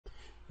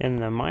In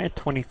the Maya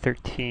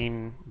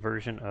 2013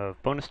 version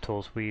of Bonus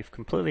Tools, we've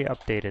completely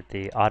updated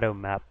the Auto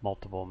Map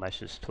Multiple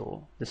Meshes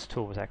tool. This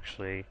tool was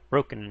actually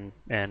broken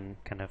and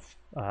kind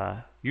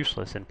of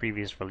useless in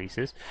previous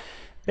releases.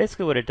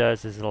 Basically what it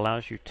does is it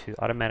allows you to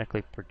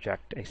automatically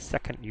project a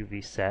second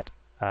UV set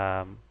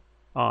on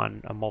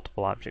a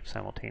multiple object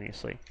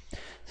simultaneously.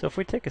 So if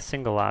we take a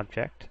single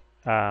object,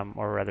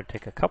 or rather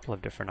take a couple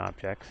of different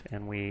objects,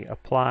 and we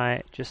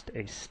apply just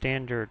a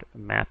standard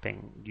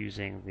mapping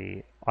using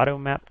the Auto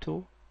Map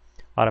tool,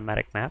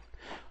 automatic map,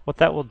 what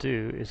that will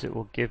do is it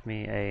will give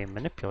me a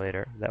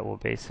manipulator that will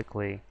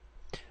basically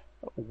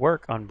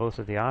work on both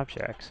of the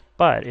objects,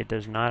 but it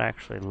does not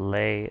actually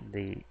lay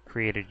the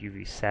created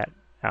UV set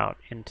out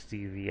into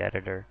the UV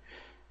editor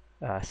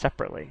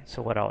separately.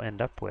 So what I'll end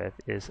up with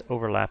is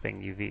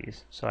overlapping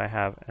UVs. So I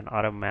have an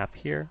auto map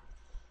here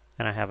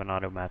and I have an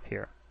auto map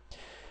here.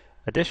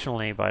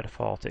 Additionally, by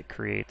default it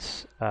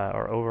creates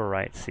or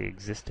overwrites the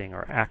existing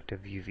or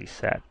active UV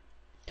set.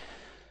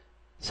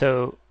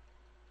 So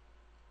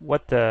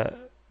what the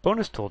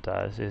bonus tool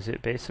does is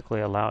it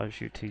basically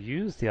allows you to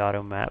use the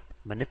auto map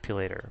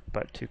manipulator,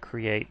 but to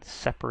create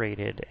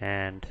separated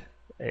and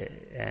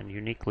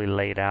uniquely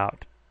laid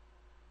out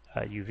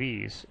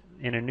UVs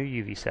in a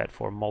new UV set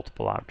for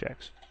multiple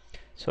objects.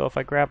 So if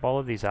I grab all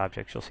of these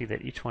objects, you'll see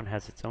that each one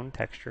has its own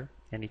texture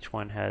and each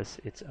one has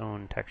its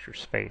own texture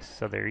space.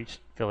 So they're each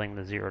filling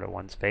the 0 to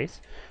 1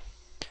 space.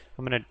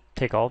 I'm going to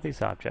take all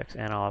these objects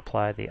and I'll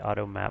apply the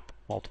auto map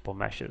multiple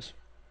meshes.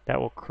 That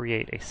will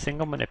create a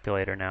single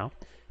manipulator now,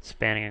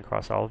 spanning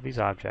across all of these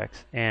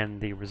objects,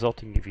 and the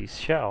resulting UV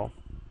shell,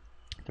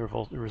 the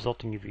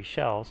resulting UV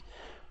shells,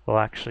 will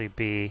actually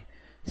be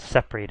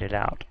separated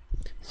out.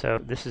 So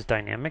this is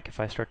dynamic. If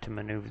I start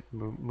to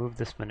move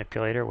this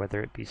manipulator,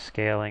 whether it be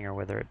scaling or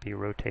whether it be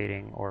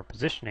rotating or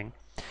positioning,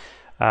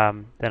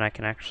 then I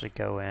can actually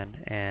go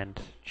in and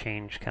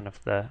change kind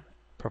of the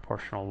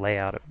proportional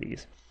layout of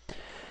these.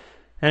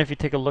 And if you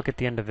take a look at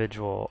the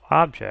individual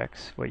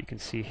objects, what you can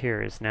see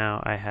here is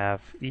now I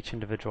have each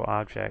individual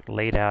object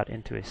laid out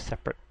into a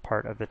separate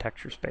part of the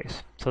texture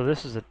space. So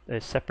this is a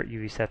separate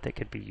UV set that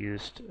could be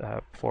used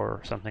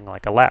for something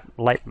like a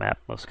light map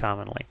most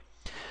commonly.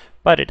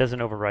 But it doesn't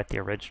overwrite the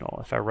original.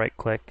 If I right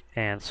click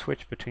and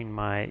switch between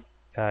my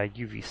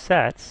UV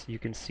sets, you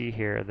can see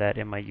here that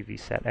in my UV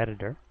set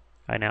editor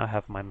I now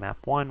have my map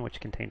 1,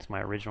 which contains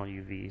my original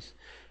UVs,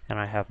 and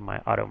I have my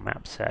auto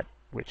map set,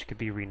 which could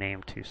be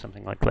renamed to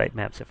something like light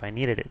maps if I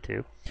needed it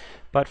to.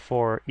 But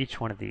for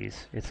each one of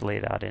these, it's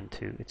laid out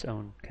into its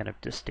own kind of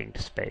distinct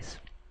space.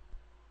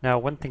 Now,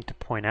 one thing to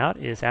point out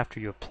is after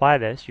you apply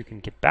this, you can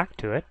get back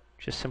to it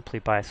just simply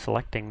by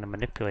selecting the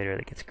manipulator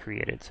that gets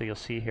created. So you'll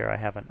see here I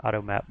have an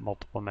auto map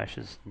multiple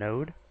meshes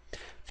node.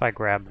 If I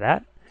grab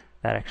that,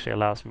 that actually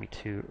allows me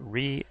to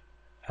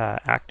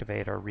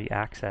reactivate or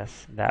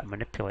re-access that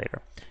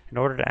manipulator. In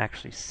order to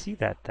actually see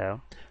that though,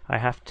 I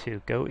have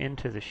to go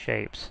into the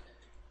shapes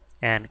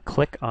and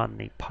click on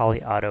the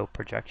Poly Auto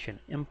Projection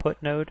Input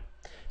node.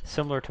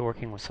 Similar to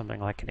working with something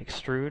like an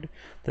extrude,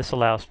 this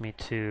allows me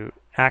to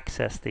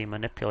access the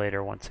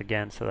manipulator once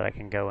again so that I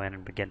can go in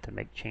and begin to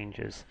make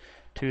changes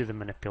to the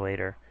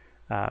manipulator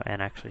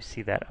and actually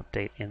see that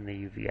update in the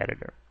UV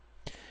editor.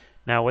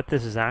 Now what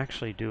this is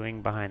actually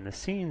doing behind the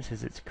scenes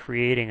is it's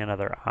creating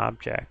another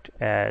object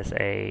as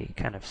a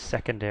kind of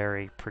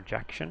secondary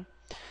projection.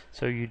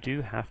 So you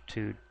do have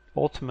to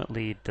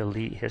ultimately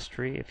delete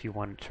history if you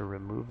wanted to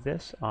remove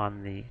this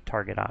on the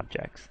target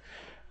objects.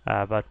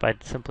 But by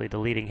simply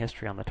deleting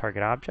history on the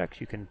target objects,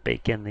 you can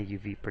bake in the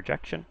UV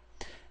projection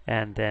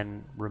and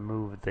then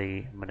remove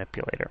the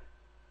manipulator.